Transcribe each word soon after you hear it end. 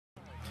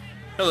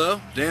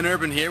Hello, Dan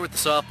Urban here with the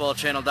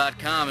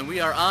SoftballChannel.com, and we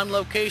are on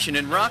location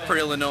in Rockford,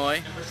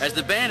 Illinois, as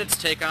the Bandits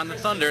take on the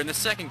Thunder in the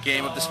second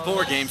game of this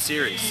 4-game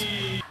series.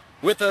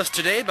 With us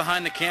today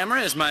behind the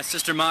camera is my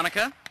sister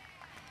Monica.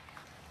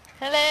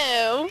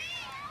 Hello.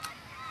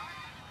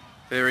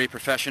 Very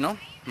professional,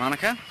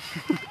 Monica.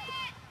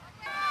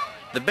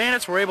 The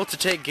Bandits were able to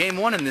take Game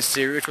 1 in this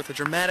series with a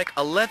dramatic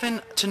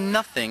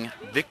 11-0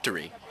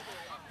 victory.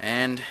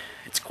 And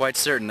it's quite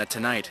certain that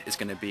tonight is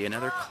going to be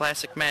another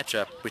classic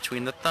matchup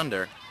between the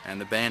Thunder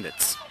and the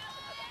Bandits.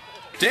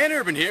 Dan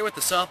Urban here with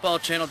the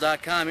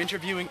SoftballChannel.com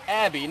interviewing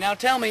Abby. Now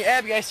tell me,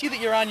 Abby, I see that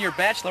you're on your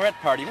bachelorette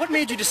party. What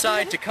made you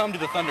decide to come to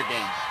the Thunder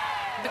game?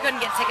 We couldn't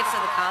get tickets to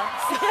the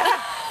Cubs.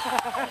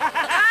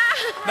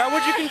 Now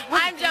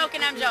I'm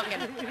joking.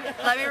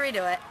 Let me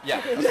redo it.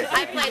 Yeah. Okay.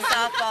 I play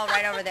softball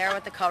right over there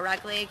with the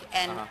Co-Rec League,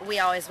 and we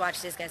always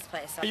watch these guys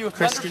play. So. Are you a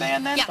Thunder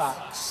fan then?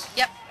 Yes.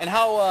 Yep. And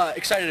how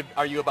excited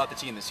are you about the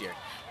team this year?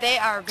 They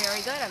are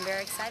very good. I'm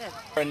very excited.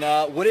 And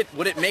would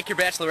it make your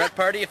bachelorette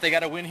party if they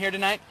got a win here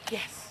tonight?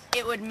 Yes.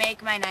 It would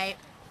make my night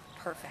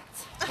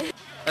perfect.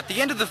 At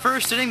the end of the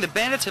first inning, the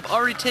Bandits have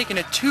already taken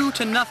a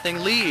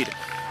 2-0 lead.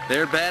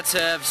 Their bats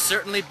have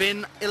certainly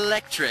been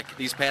electric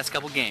these past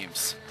couple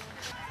games.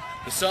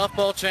 The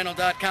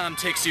SoftballChannel.com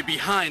takes you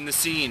behind the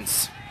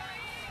scenes.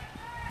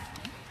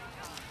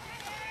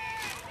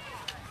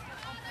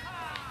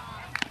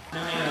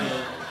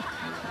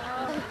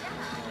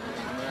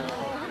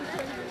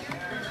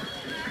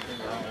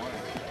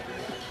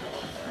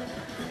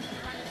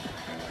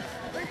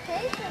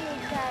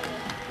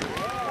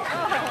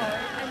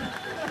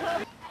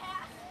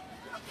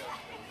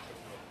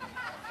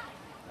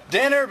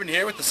 Dan Urban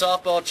here with the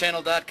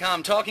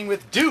SoftballChannel.com talking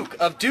with Duke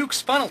of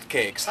Duke's Funnel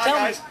Cakes. Hi, Tell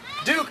guys. me,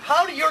 Duke,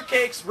 how do your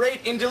cakes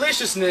rate in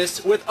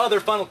deliciousness with other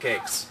funnel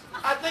cakes?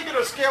 I think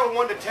on a scale of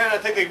 1 to 10, I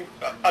think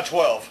a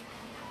 12.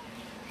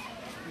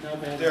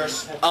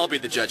 There's I'll be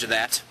the judge of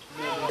that.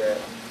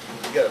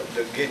 you got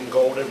the getting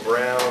golden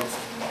brown.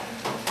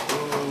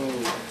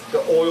 Ooh,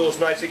 the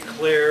oil's nice and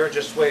clear,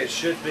 just the way it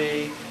should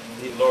be.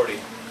 Lordy,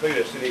 look at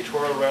this. See, they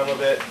twirl around a little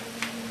bit.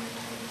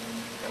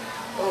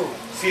 Oh,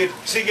 see it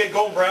get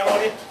golden brown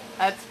on you?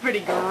 That's pretty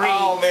great.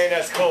 Oh man,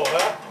 that's cool,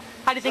 huh?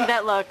 How do you think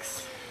that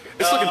looks?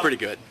 It's looking pretty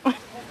good.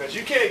 Because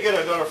you can't get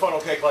another funnel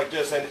cake like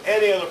this in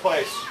any other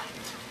place.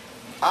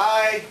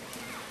 I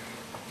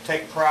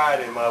take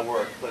pride in my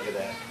work. Look at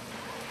that.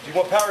 Do you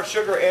want powdered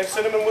sugar and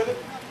cinnamon with it?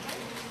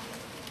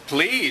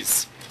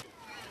 Please.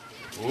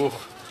 Ooh.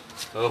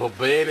 Oh,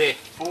 baby.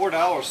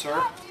 $4, sir.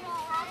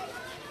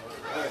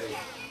 Hey.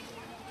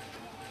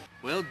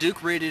 Well,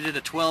 Duke rated it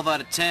a 12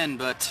 out of 10,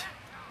 but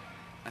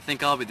I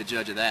think I'll be the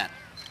judge of that.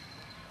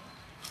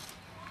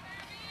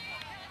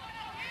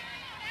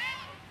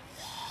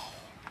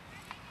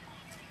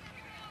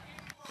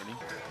 Ready?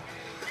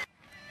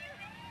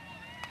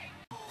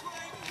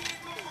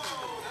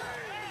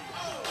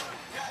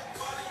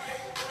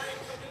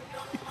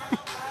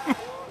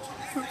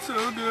 It's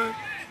so good.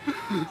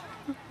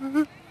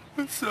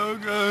 It's so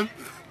good.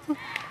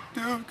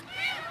 Duke.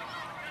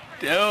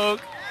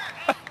 Duke.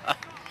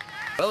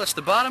 Well, it's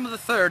the bottom of the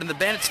third, and the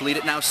Bandits lead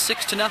it now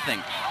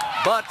 6-0.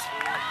 But,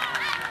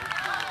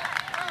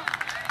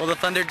 well, the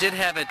Thunder did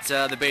have it,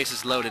 the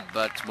bases loaded,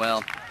 but,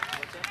 well,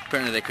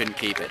 apparently they couldn't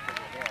keep it.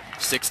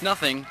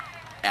 6-0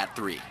 at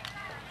 3.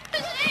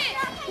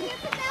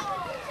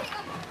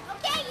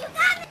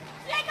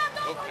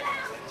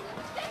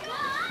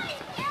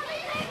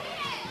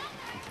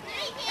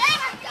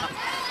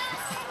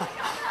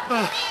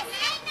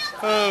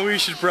 Oh, we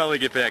should probably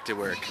get back to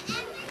work.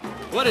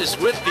 What is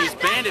with these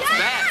Bandits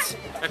bats?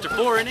 After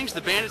 4 innings,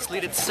 the Bandits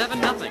lead at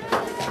 7-0.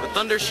 The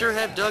Thunder sure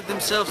have dug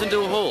themselves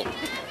into a hole.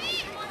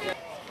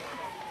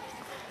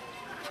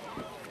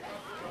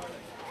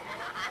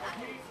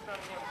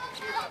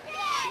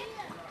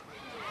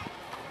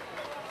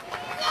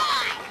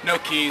 No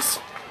keys.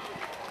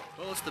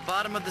 Well, it's the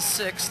bottom of the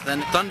 6th,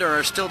 and Thunder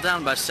are still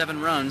down by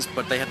 7 runs,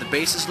 but they have the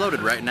bases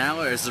loaded right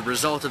now as a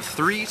result of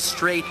 3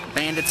 straight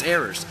Bandits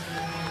errors.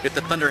 If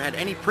the Thunder had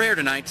any prayer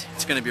tonight,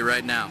 it's going to be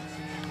right now.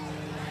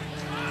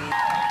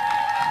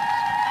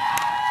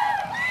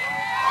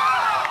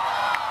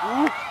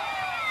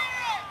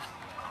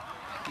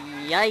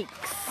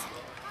 Yikes.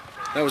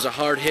 That was a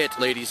hard hit,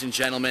 ladies and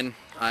gentlemen.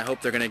 I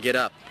hope they're going to get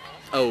up.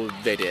 Oh,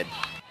 they did.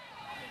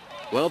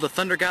 Well, the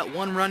Thunder got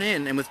 1 run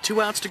in, and with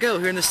 2 outs to go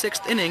here in the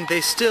 6th inning,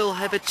 they still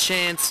have a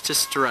chance to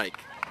strike.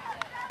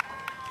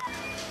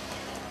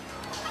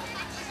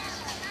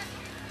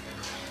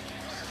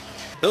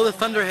 Though the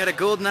Thunder had a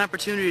golden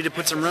opportunity to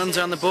put some runs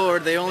on the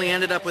board, they only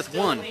ended up with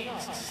 1.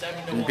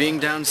 And being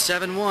down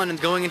 7-1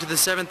 and going into the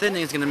 7th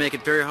inning is going to make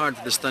it very hard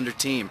for this Thunder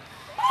team.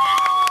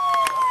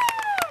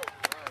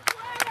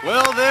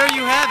 Well, there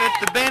you have it.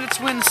 The Bandits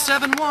win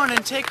 7-1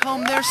 and take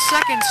home their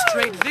 2nd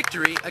straight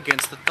victory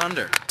against the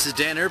Thunder. This is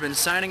Dan Urban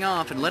signing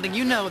off and letting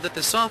you know that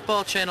the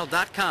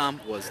SoftballChannel.com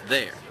was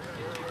there.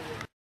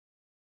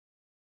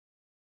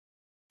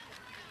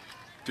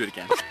 Do it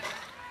again.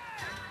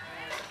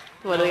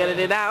 What are we gonna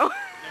do now?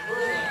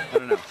 I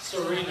don't know.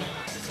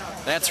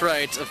 That's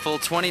right, a full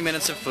 20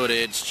 minutes of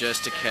footage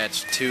just to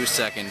catch 2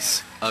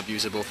 seconds of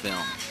usable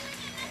film.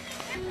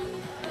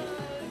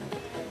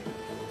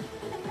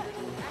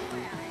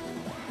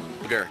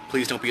 Vulgar.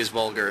 Please don't be as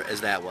vulgar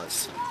as that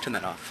was. Turn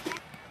that off.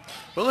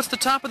 Well, it's the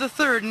top of the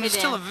third, and Hey, it's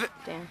still a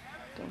Dan.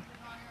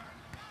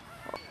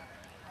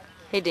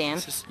 Hey,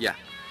 Dan. yeah.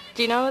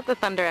 Do you know that the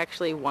Thunder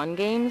actually won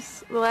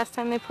games the last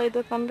time they played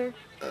the Thunder?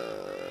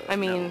 I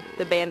mean, no.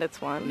 the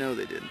Bandits won. No,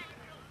 they didn't.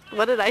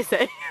 What did I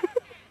say?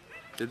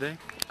 Did they?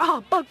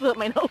 Oh, bug flew up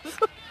my nose.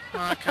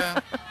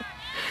 Monica.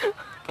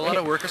 Pull out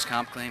a workers'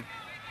 comp claim.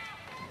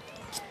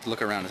 Just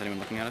look around. Is anyone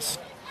looking at us?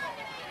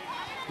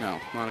 No.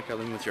 Monica,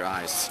 look with your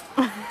eyes.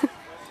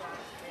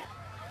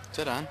 Is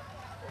that on?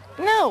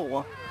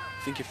 No.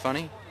 Think you're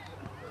funny?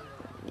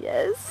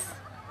 Yes.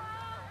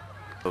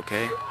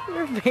 Okay.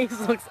 Your face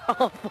looks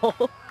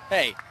awful.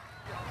 Hey.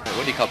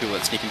 What do you call people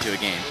that sneak into a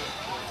game?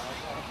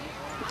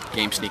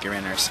 Game sneaker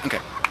inners. Okay.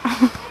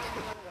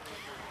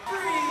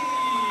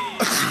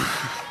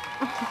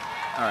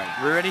 Alright,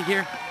 we're ready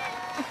here?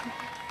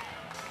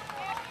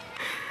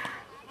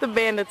 The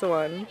Bandits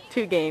won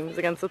 2 games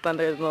against the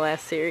Thunder in the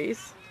last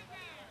series.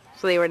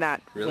 So they were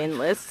not Really?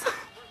 winless.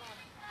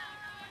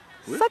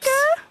 Whoops.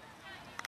 Sucker!